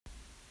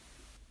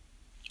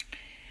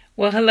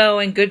Well, hello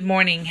and good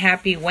morning.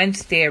 Happy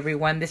Wednesday,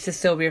 everyone. This is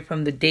Sylvia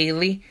from The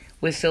Daily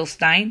with Syl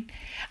Stein.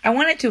 I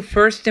wanted to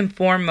first and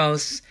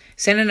foremost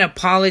send an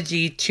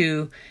apology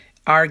to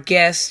our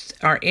guest,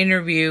 our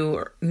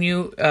interview.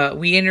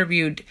 We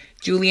interviewed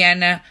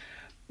Juliana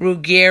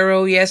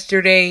Ruggiero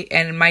yesterday,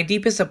 and my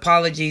deepest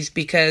apologies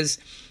because,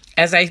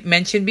 as I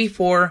mentioned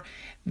before,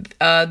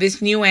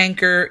 this new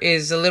anchor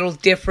is a little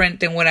different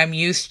than what I'm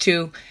used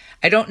to.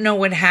 I don't know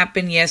what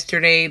happened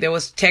yesterday. There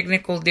was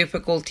technical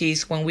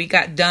difficulties when we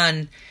got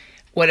done.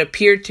 What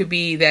appeared to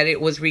be that it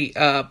was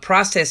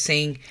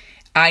processing.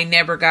 I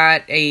never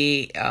got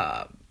a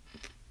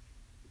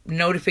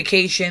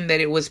notification that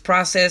it was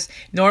processed.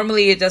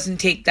 Normally it doesn't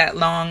take that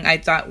long. I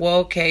thought, well,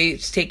 okay,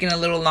 it's taking a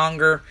little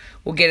longer.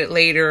 We'll get it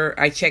later.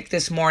 I checked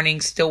this morning,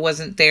 still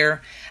wasn't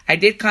there. I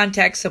did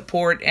contact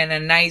support, and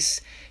a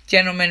nice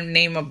gentleman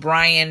named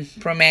Brian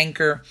from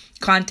Anchor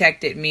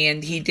contacted me,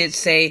 and he did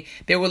say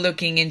they were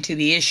looking into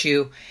the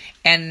issue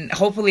and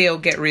hopefully it'll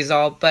get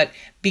resolved. But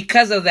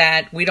because of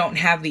that, we don't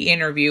have the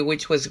interview,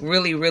 which was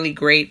really, really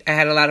great. I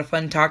had a lot of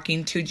fun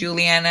talking to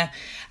Juliana.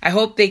 I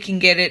hope they can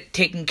get it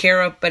taken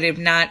care of, but if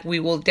not, we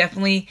will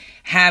definitely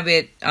have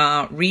it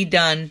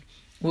redone.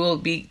 We'll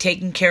be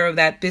taking care of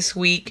that this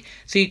week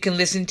so you can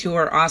listen to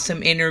her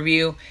awesome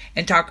interview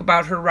and talk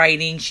about her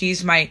writing.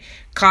 She's my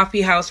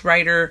coffee house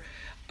writer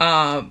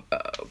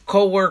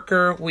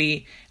co-worker.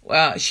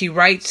 She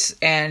writes,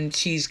 and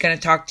she's going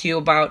to talk to you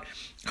about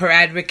her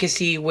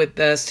advocacy with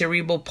the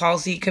cerebral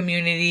palsy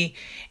community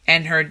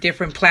and her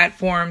different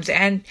platforms,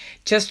 and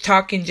just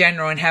talk in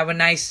general and have a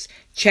nice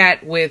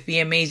chat with the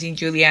amazing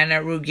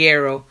Juliana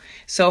Ruggiero.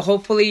 So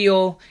hopefully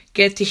you'll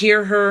get to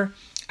hear her.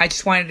 I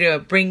just wanted to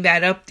bring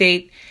that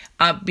update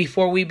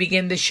before we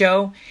begin the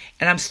show.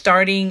 And I'm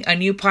starting a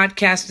new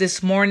podcast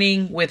this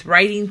morning with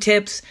writing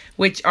tips,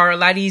 which are a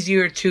lot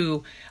easier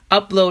to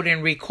upload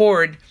and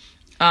record.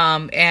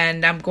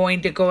 And I'm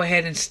going to go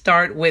ahead and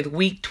start with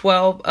week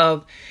 12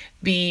 of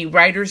the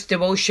Writer's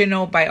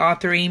Devotional by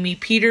author Amy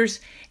Peters.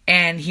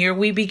 And here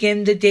we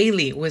begin the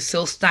daily with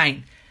Syl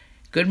Stein.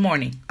 Good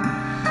morning.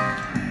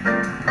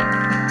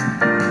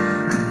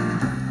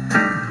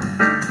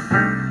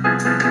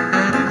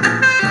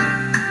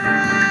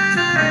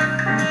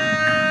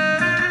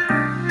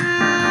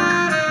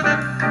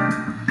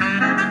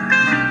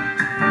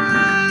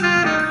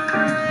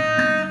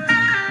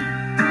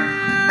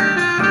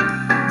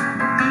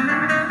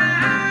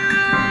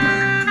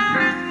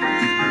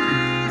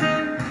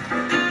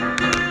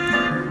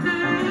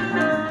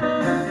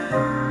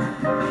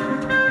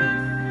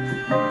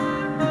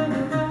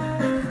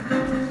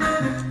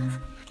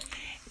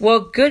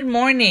 Well, good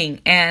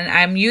morning, and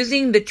I'm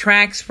using the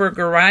tracks for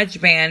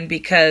GarageBand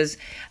because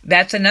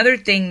that's another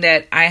thing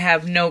that I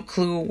have no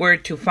clue where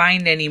to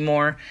find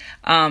anymore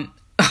on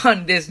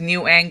this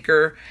new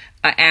Anchor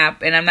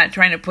app, and I'm not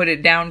trying to put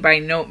it down by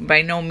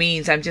no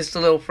means. I'm just a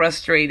little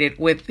frustrated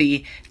with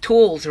the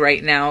tools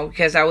right now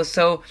because I was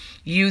so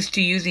used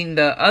to using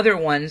the other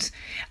ones.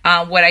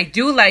 What I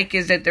do like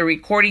is that the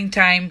recording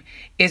time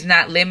is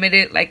not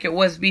limited like it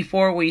was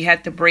before. We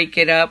had to break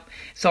it up.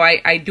 So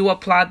I do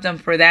applaud them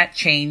for that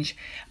change.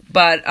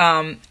 But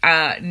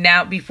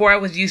now, before I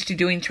was used to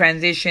doing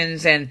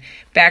transitions and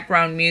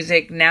background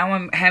music, now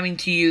I'm having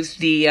to use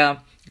the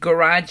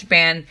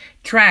GarageBand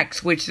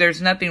tracks, which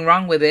there's nothing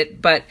wrong with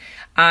it. But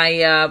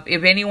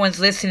if anyone's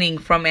listening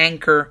from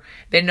Anchor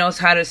that knows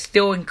how to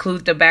still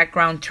include the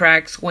background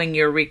tracks when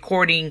you're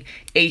recording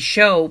a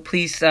show,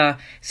 please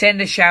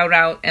send a shout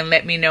out and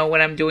let me know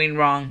what I'm doing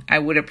wrong. I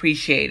would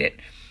appreciate it.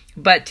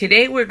 But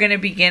today we're going to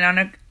begin on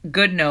a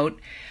good note.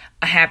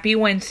 A happy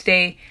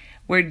Wednesday.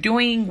 We're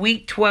doing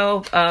week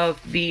 12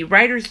 of the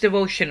Writer's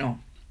Devotional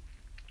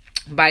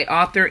by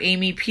author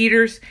Amy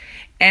Peters.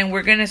 And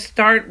we're going to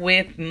start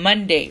with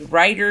Monday,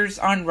 Writers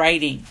on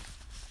Writing.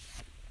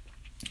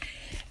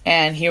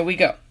 And here we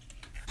go.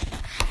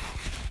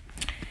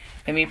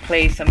 Let me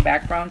play some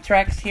background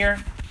tracks here.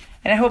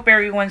 And I hope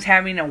everyone's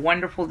having a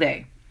wonderful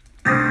day.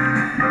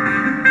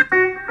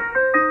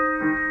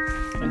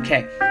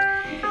 Okay.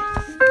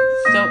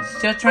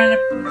 Still trying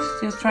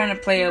to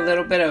play a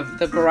little bit of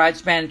the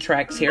GarageBand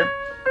tracks here.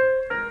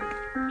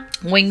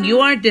 When you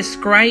are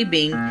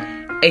describing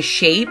a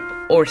shape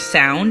or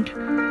sound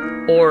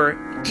or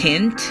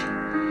tint,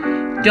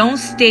 don't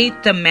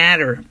state the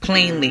matter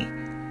plainly,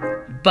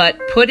 but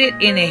put it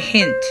in a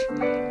hint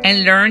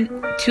and learn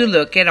to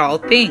look at all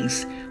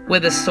things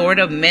with a sort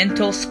of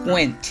mental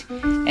squint.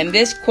 And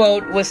this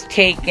quote was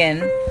taken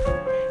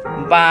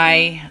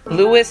by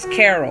Lewis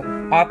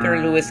Carroll,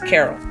 author Lewis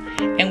Carroll.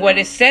 And what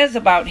it says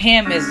about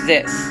him is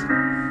this.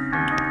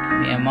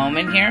 Give me a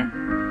moment here.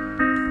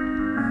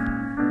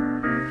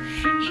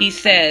 He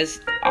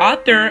says,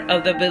 author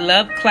of the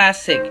beloved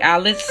classic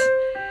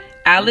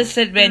Alice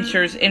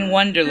Adventures in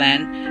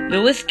Wonderland,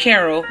 Lewis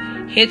Carroll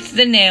hits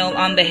the nail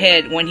on the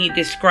head when he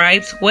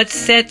describes what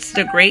sets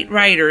the great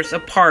writers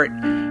apart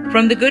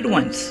from the good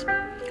ones.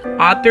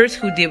 Authors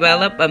who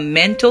develop a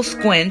mental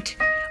squint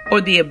or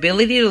the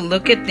ability to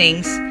look at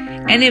things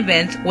and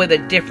events with a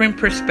different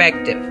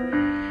perspective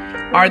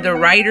are the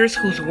writers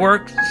whose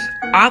works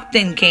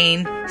often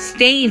gain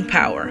staying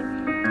power.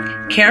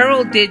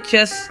 Carol did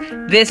just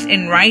this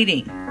in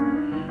writing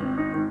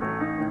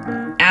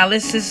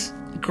Alice's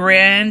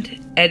Grand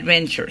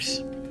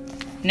Adventures.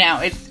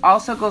 Now, it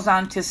also goes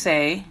on to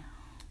say,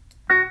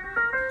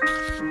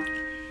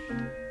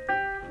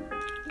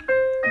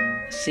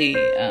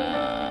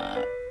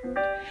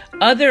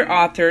 other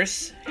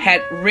authors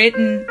had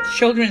written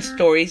children's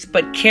stories,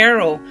 but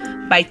Carol,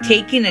 by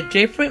taking a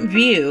different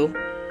view,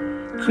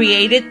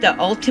 created the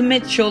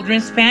ultimate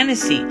children's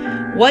fantasy.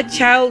 What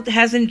child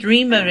hasn't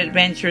dreamed of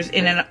adventures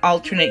in an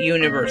alternate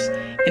universe?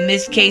 In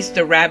this case,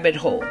 the rabbit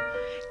hole.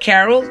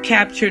 Carol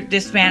captured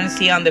this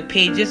fantasy on the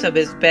pages of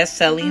his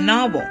best-selling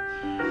novel.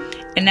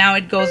 And now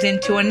it goes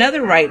into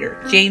another writer,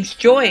 James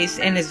Joyce,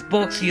 in his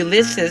books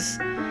Ulysses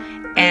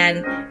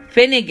and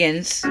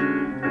Finnegan's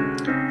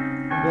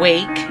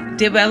Wake,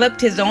 developed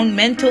his own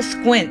mental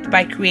squint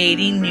by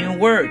creating new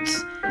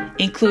words,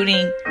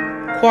 including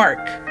quark.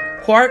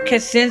 Quark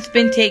has since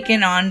been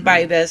taken on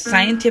by the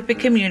scientific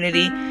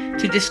community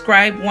to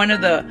describe one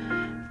of the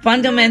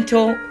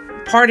fundamental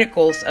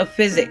particles of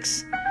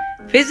physics.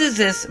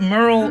 Physicist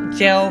Merle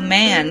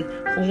Gell-Mann,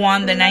 who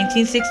won the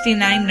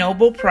 1969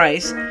 Nobel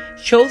Prize,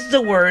 chose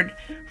the word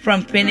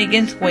from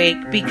Finnegan's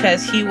Wake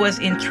because he was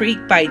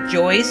intrigued by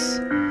Joyce.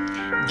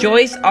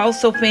 Joyce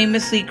also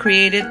famously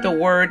created the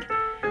word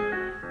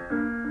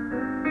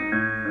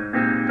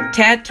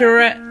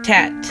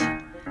tat-tat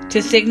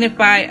to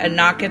signify a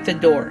knock at the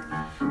door.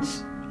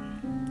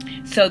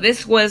 So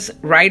this was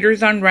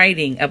Writers on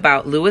Writing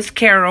about Lewis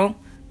Carroll,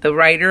 the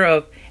writer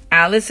of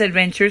Alice's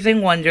Adventures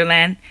in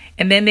Wonderland,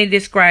 and then they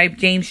described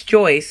James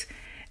Joyce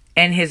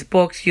and his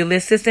books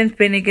Ulysses and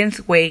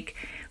Finnegan's Wake,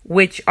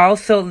 which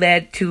also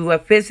led to a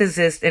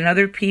physicist and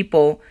other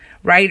people,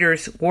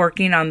 writers,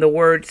 working on the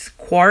words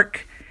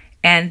quark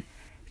and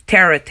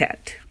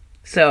tat-tat.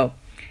 So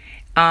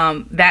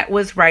that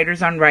was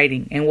Writers on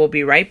Writing, and we'll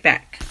be right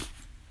back.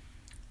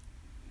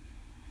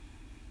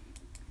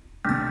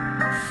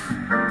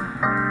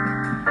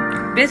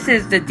 This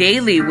is The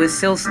Daily with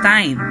Syl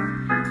Stein.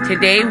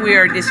 Today we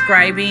are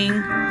describing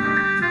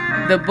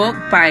the book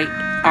by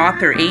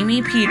author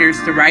Amy Peters,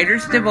 The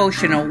Writer's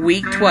Devotional,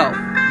 Week 12.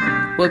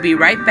 We'll be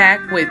right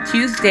back with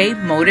Tuesday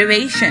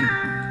Motivation.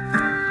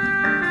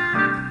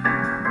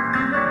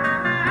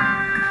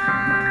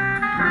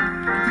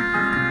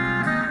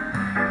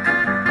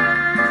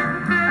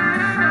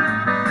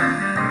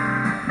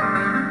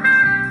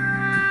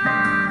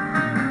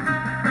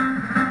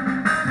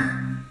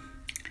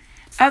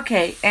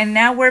 Okay, and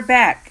now we're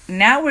back.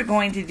 Now we're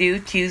going to do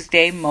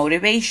Tuesday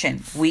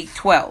Motivation, Week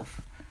 12.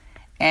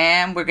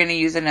 And we're going to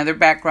use another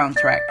background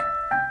track.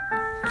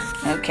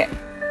 Okay.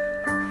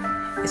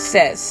 It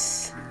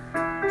says,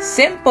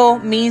 simple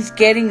means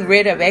getting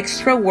rid of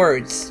extra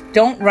words.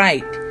 Don't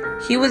write.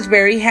 He was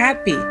very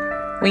happy.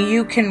 When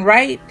you can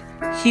write,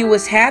 he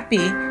was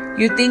happy,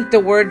 you think the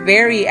word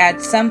very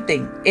adds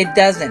something. It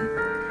doesn't.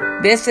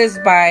 This is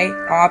by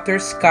author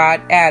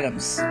Scott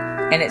Adams.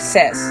 And it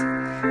says,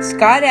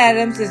 Scott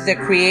Adams is the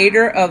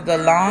creator of the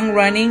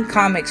long-running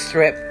comic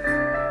strip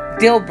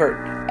Dilbert,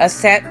 a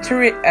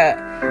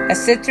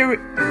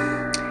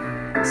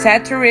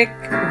satiric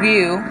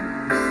view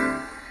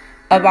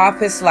of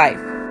office life.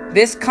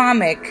 This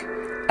comic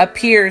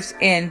appears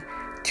in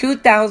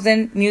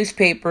 2,000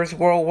 newspapers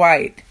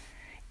worldwide,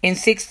 in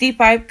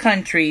 65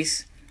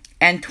 countries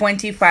and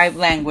 25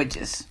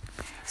 languages.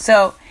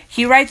 So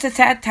he writes a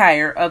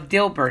satire of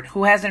Dilbert.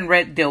 Who hasn't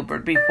read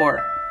Dilbert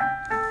before?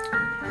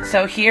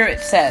 So here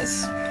it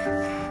says,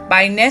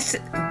 by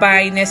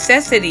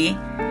necessity,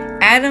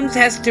 Adams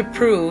has to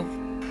prune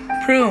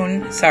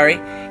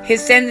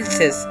his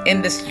sentences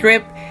in the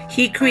strip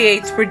he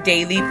creates for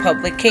daily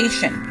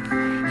publication.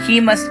 He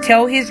must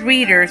tell his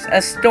readers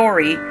a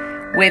story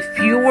with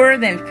fewer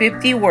than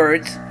 50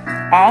 words,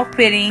 all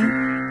fitting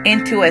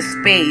into a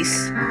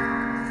space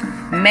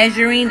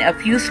measuring a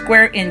few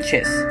square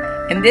inches.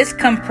 In this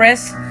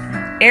compressed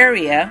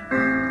area,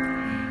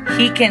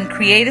 he can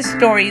create a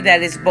story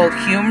that is both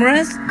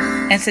humorous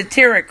and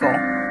satirical,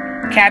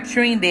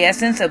 capturing the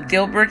essence of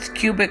Dilbert's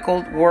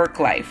cubicle work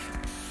life.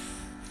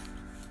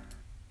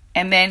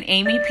 And then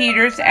Amy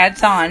Peters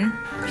adds on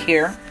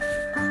here,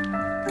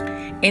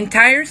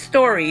 entire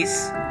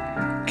stories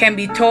can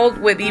be told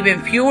with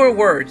even fewer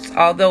words,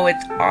 although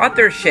its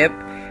authorship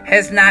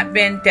has not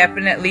been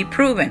definitely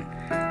proven.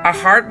 A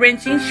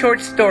heart-wrenching short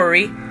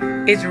story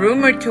is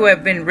rumored to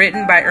have been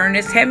written by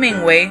Ernest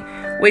Hemingway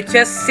with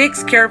just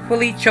 6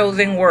 carefully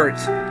chosen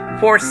words.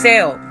 For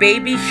sale,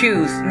 baby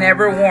shoes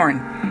never worn.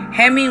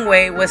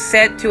 Hemingway was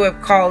said to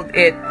have called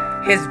it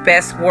his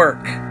best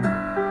work.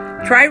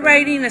 Try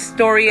writing a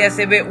story as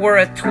if it were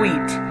a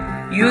tweet,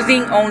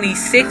 using only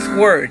 6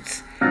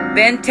 words.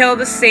 Then tell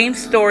the same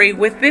story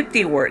with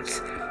 50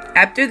 words.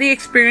 After the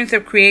experience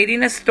of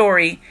creating a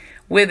story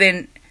with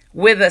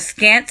a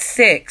scant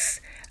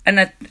 6,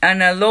 an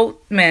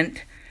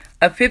allotment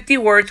of 50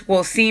 words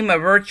will seem a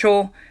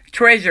virtual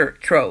treasure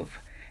trove.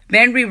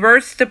 Then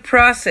reverse the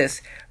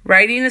process,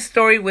 writing a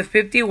story with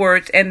 50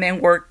 words and then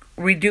work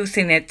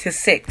reducing it to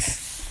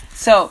 6.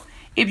 So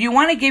If you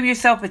want to give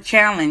yourself a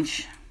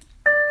challenge,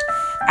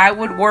 I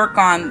would work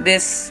on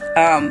this.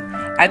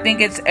 I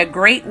think it's a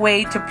great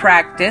way to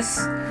practice,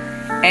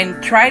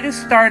 and try to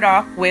start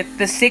off with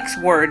the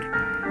 6-word,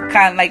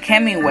 kind of like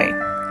Hemingway.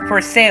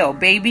 For sale,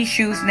 baby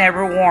shoes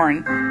never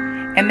worn.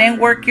 And then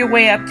work your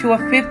way up to a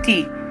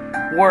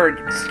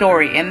 50-word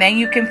story. And then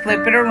you can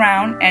flip it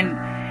around and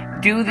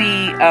do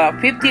the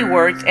 50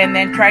 words, and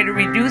then try to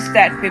reduce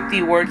that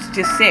 50 words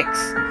to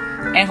 6.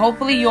 And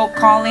hopefully you'll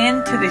call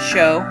in to the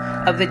show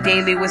of the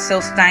Daily with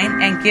Syl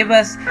Stein and give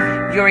us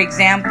your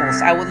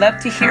examples. I would love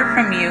to hear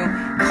from you.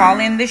 Call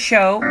in the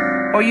show,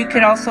 or you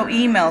could also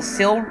email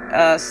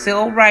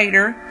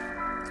sylwriter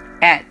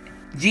at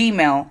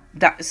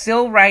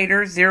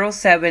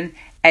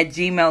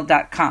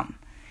sylwriter07@gmail.com.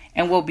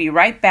 And we'll be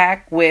right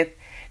back with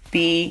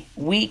the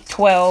week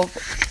 12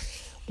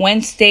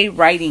 Wednesday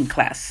writing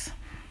class.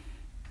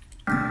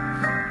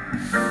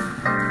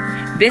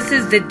 This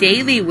is the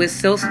Daily with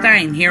Syl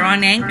Stein here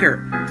on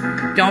Anchor.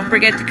 Don't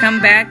forget to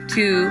come back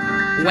to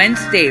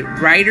Wednesday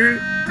writing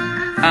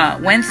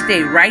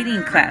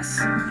class.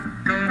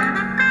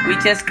 We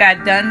just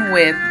got done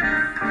with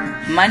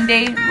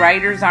Monday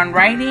Writers on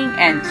Writing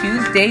and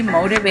Tuesday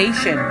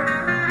Motivation.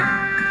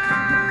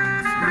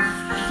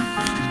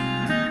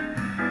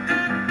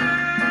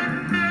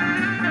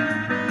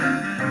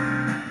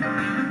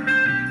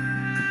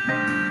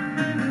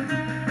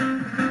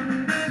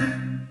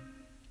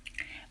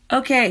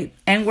 Okay,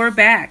 and we're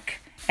back.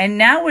 And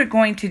now we're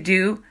going to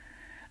do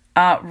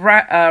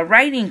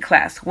writing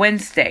class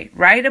Wednesday.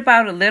 Write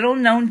about a little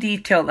known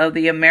detail of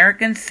the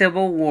American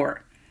Civil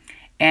War.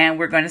 And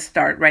we're going to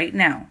start right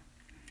now.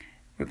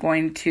 We're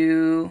going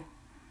to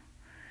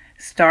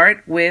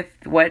start with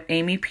what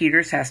Amy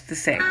Peters has to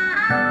say.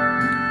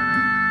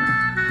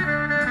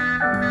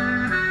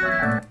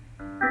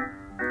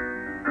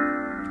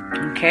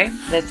 Okay,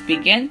 let's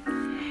begin.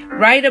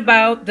 Write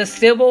about the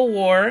Civil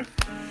War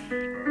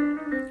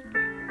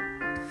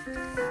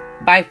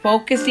by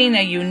focusing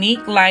a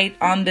unique light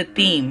on the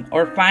theme,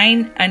 or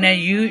find an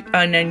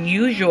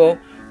unusual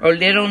or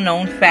little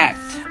known fact.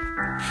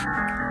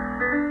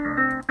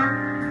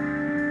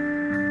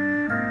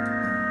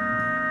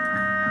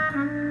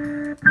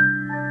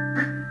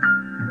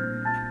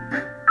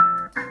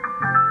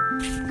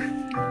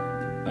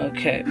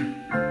 Okay.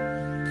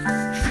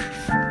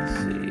 Let's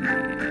see.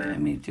 Let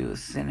me do a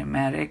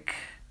cinematic.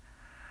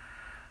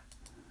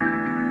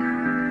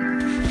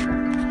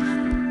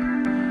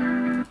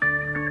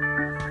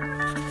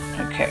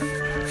 Okay.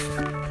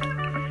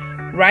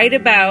 Write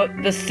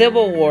about the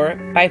Civil War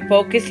by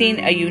focusing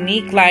a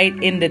unique light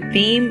in the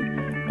theme,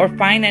 or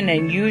find an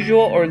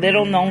unusual or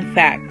little known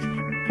fact.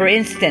 For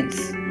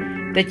instance,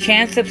 the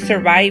chance of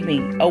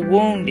surviving a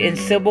wound in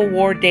Civil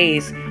War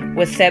days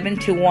was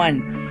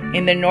 7-1,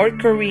 in the North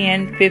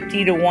Korean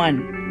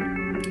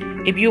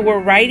 50-1. If you were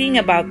writing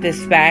about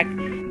this fact,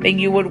 then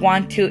you would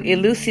want to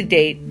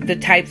elucidate the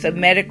types of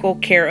medical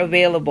care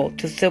available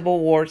to Civil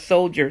War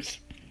soldiers.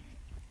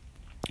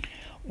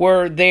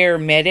 Were there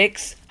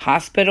medics,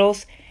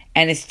 hospitals,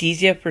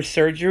 anesthesia for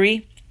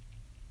surgery,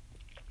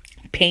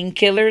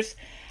 painkillers?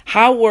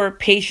 How were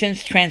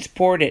patients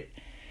transported?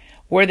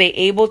 Were they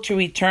able to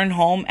return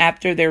home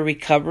after their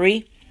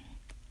recovery?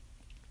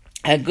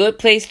 A good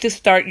place to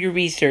start your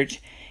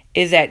research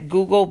is at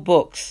Google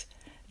Books,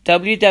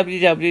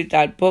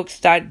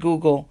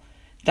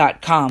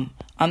 www.books.google.com.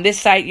 On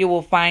this site, you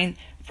will find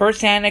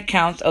first-hand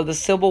accounts of the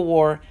Civil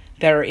War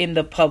that are in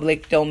the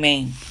public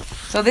domain.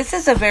 So this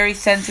is a very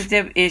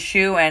sensitive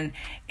issue, and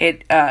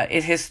it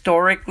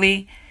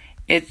historically,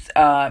 it's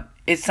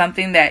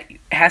something that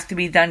has to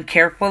be done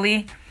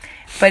carefully.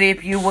 But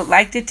if you would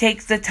like to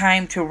take the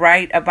time to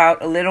write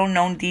about a little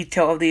known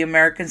detail of the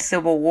American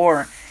Civil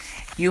War,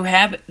 you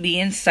have the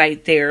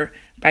insight there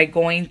by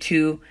going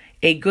to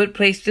a good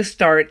place to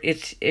start,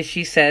 as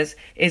she says,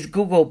 is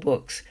Google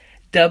Books,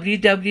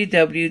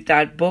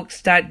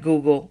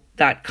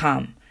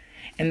 www.books.google.com.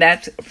 And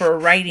that's for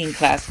writing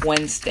class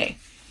Wednesday.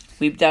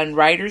 We've done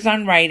Writers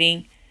on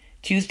Writing,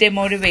 Tuesday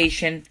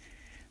Motivation,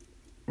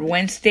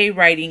 Wednesday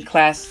writing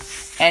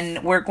class,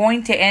 and we're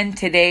going to end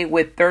today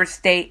with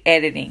Thursday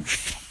editing.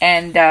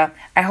 And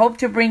I hope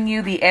to bring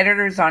you the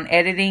editors on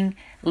editing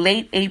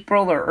late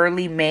April or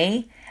early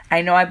May.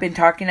 I know I've been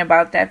talking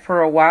about that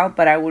for a while,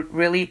 but I would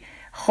really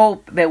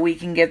hope that we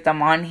can get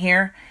them on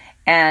here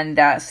and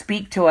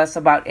speak to us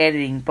about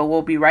editing. But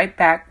we'll be right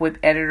back with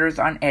editors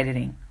on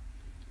editing.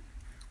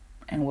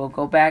 And we'll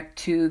go back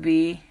to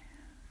the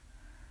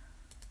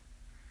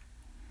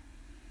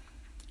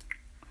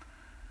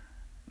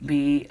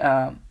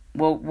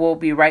we'll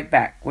be right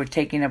back. We're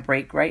taking a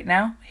break right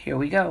now. Here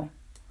we go.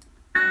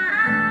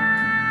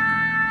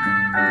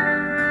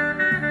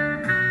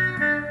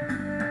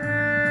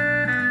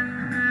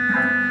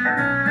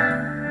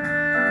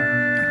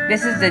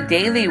 This is the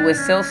Daily with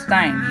Syl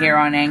Stein here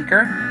on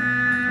Anchor.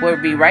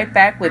 We'll be right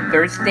back with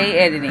Thursday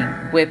editing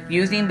with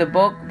using the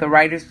book The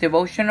Writer's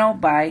Devotional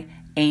by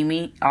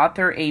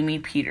author Amy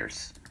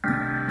Peters.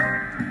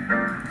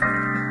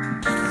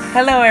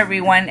 Hello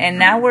everyone, and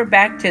now we're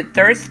back to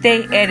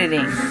Thursday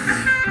editing.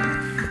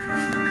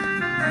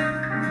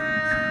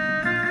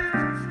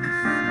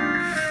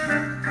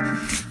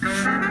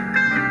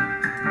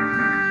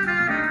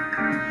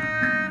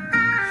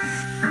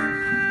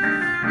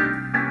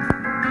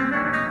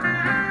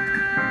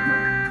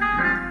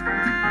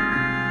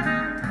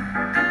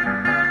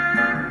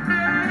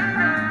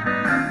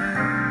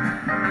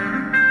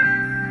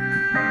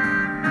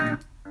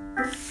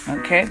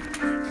 Okay.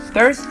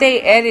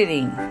 Thursday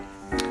editing.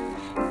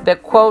 The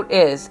quote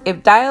is,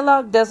 if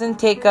dialogue doesn't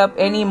take up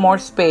any more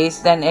space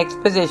than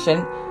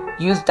exposition,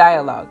 use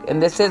dialogue. And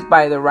this is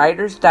by the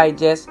Writer's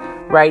Digest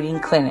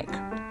Writing Clinic.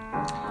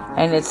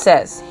 And it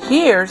says,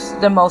 here's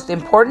the most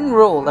important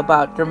rule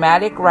about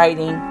dramatic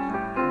writing: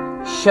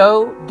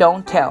 show,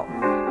 don't tell.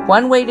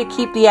 One way to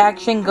keep the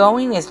action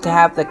going is to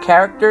have the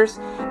characters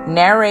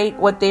narrate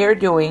what they are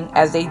doing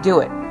as they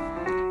do it.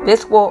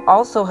 This will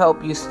also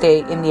help you stay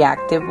in the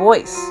active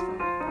voice.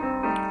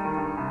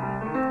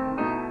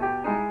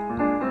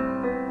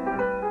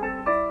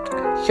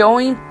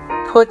 Showing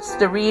puts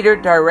the reader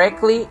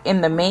directly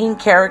in the main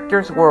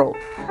character's world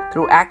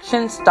through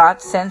actions,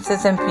 thoughts,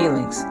 senses, and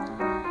feelings.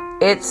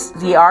 It's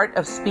the art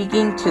of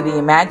speaking to the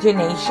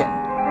imagination.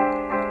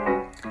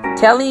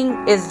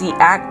 Telling is the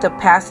act of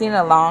passing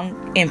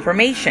along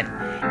information.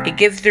 It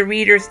gives the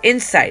readers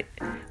insight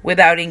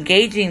without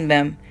engaging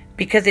them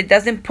because it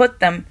doesn't put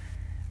them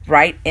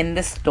right in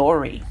the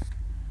story.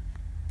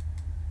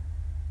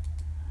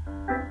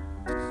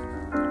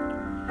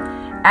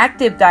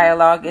 Active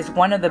dialogue is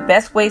one of the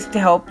best ways to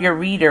help your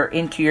reader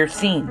into your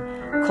scene.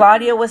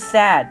 Claudia was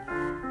sad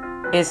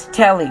is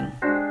telling.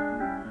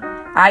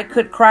 I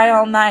could cry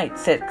all night,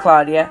 said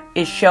Claudia,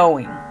 is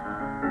showing.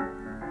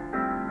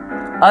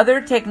 Other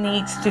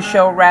techniques to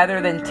show rather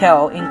than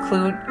tell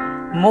include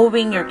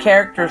moving your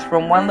characters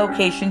from one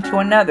location to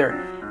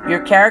another.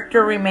 Your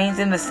character remains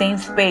in the same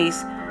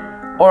space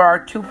or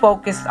are too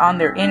focused on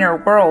their inner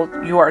world,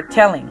 you are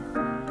telling.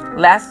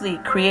 Lastly,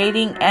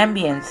 creating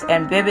ambience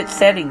and vivid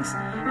settings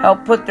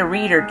help put the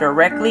reader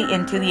directly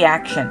into the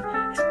action,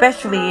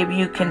 especially if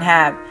you can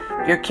have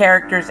your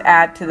characters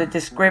add to the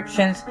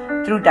descriptions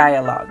through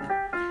dialogue.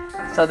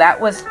 So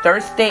that was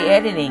Thursday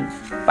Editing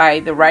by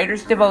the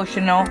Writer's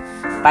Devotional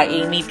by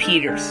Amy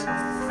Peters.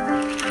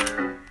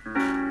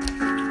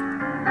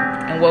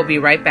 And we'll be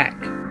right back.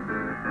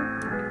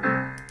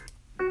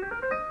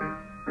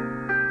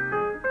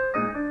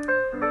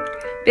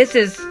 This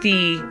is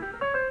the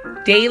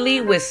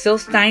Daily with Syl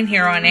Stein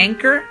here on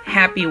Anchor.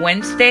 Happy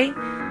Wednesday.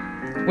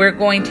 We're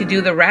going to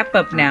do the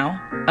wrap-up now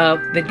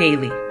of the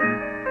Daily.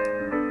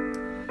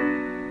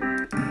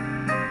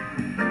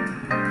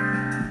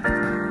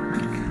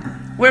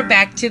 We're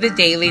back to the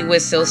Daily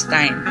with Syl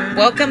Stein.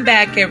 Welcome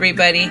back,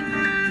 everybody.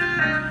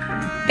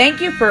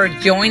 Thank you for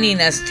joining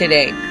us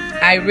today.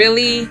 I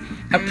really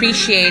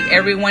appreciate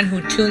everyone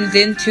who tunes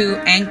into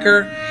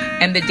Anchor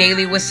and the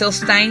Daily with Syl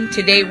Stein.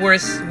 Today we're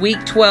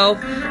week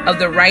 12 of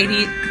the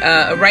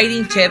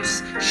Writing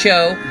Tips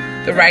show,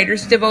 the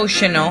Writer's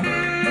Devotional,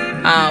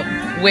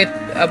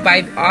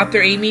 by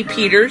author Amy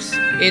Peters.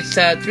 It's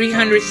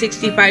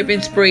 365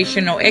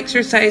 inspirational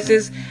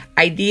exercises,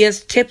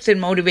 ideas, tips,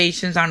 and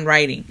motivations on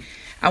writing.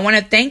 I want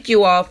to thank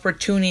you all for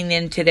tuning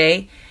in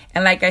today.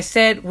 And like I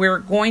said, we're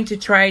going to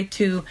try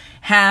to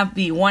have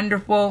the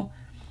wonderful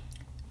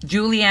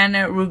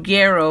Juliana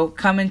Ruggiero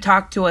come and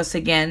talk to us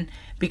again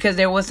because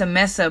there was a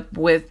mess up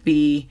with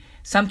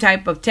some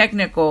type of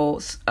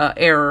technical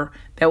error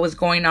that was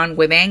going on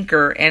with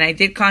Anchor, and I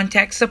did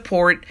contact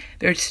support.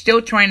 They're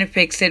still trying to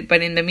fix it,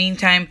 but in the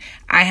meantime,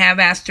 I have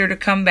asked her to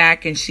come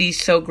back, and she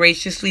so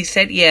graciously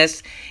said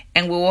yes,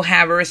 and we will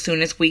have her as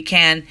soon as we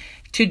can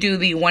to do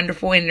the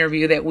wonderful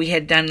interview that we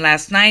had done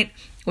last night,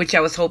 which I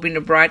was hoping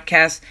to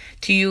broadcast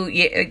to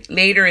you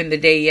later in the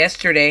day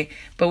yesterday,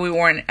 but we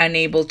weren't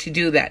unable to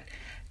do that.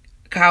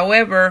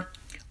 However,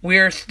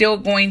 we're still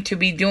going to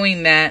be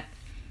doing that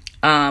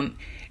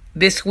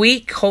this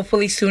week.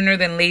 Hopefully sooner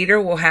than later.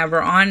 We'll have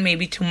her on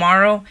maybe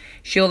tomorrow.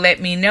 She'll let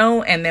me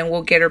know, and then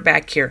we'll get her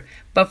back here.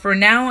 But for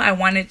now, I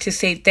wanted to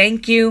say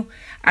thank you.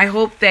 I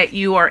hope that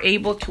you are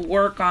able to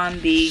work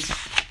on the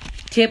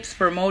tips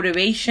for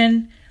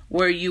motivation,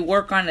 where you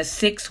work on a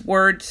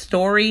 6-word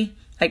story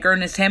like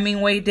Ernest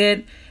Hemingway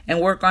did,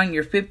 and work on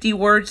your 50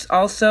 words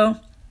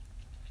also.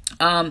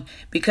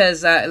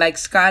 Because like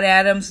Scott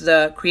Adams,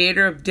 the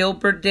creator of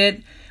Dilbert,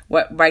 did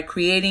by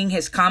creating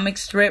his comic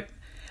strip.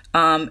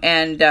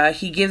 And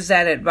he gives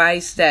that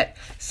advice that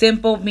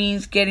simple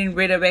means getting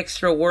rid of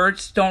extra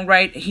words. Don't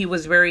write "he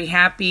was very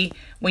happy"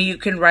 when you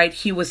can write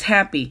 "he was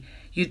happy."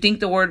 You think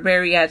the word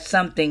 "very" adds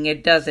something.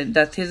 It doesn't.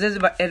 That's his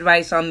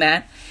advice on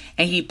that.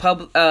 And he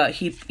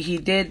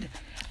did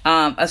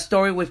a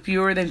story with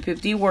fewer than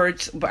 50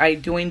 words by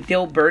doing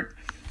Dilbert,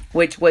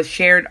 which was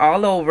shared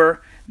all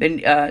over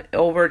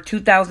over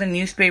 2,000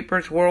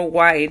 newspapers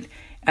worldwide.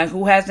 And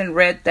who hasn't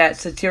read that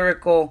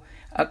satirical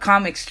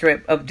comic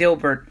strip of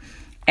Dilbert?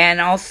 And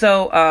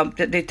also,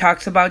 it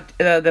talks about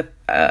the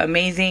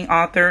amazing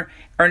author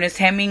Ernest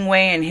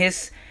Hemingway and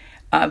his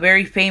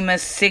very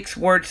famous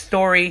 6-word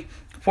story,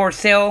 "For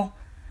Sale,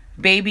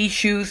 Baby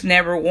Shoes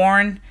Never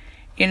Worn."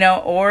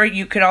 Or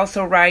you could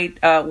also write,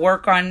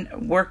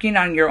 working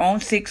on your own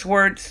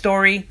 6-word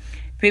story,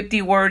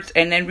 50 words,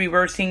 and then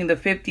reversing the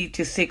 50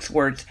 to 6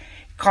 words.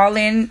 Call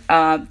in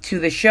to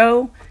the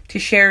show to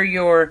share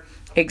your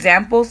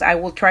examples. I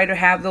will try to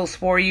have those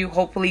for you.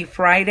 Hopefully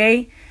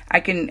Friday. We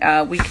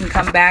can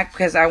come back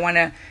because I want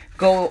to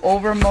go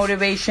over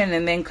motivation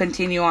and then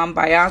continue on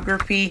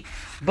biography,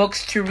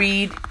 books to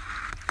read,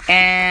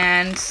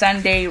 and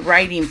Sunday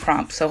writing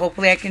prompts. So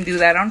hopefully I can do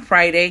that on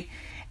Friday.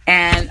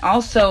 And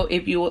also,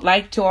 if you would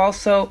like to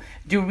also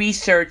do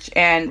research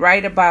and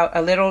write about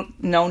a little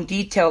known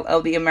detail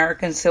of the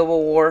American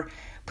Civil War,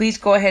 please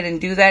go ahead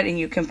and do that. And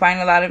you can find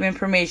a lot of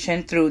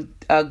information through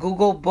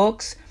Google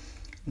Books,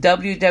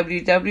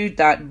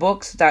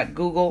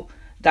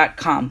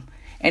 www.books.google.com.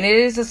 And it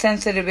is a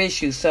sensitive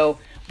issue, so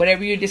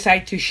whatever you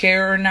decide to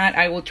share or not,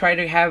 I will try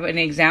to have an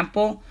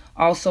example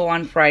also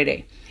on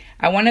Friday.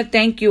 I want to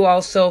thank you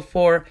also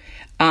for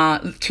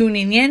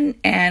tuning in,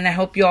 and I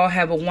hope you all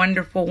have a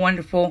wonderful,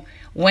 wonderful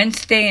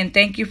Wednesday, and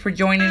thank you for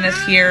joining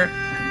us here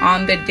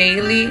on the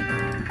Daily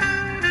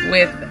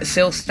with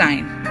Syl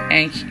Stein.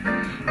 And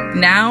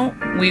now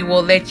we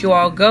will let you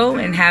all go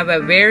and have a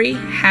very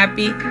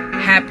happy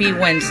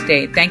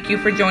Wednesday. Thank you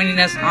for joining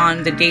us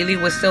on the Daily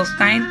with Syl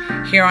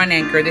Stein here on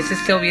Anchor. This is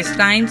Sylvia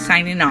Stein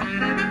signing off.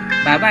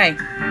 Bye-bye.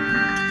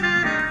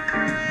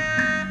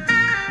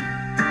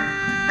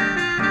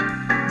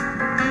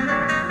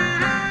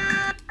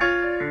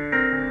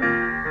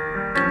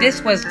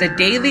 This was the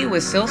Daily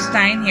with Syl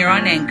Stein here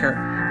on Anchor.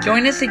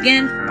 Join us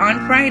again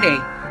on Friday,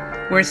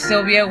 where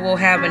Sylvia will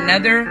have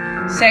another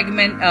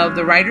segment of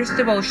the Writer's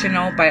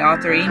Devotional by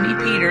author Amy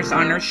Peters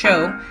on her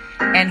show.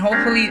 And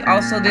hopefully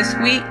also this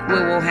week we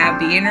will have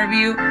the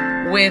interview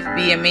with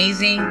the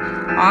amazing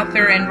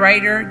author and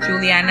writer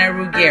Juliana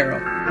Ruggiero.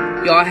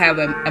 You all have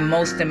a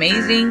most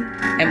amazing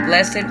and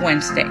blessed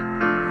Wednesday.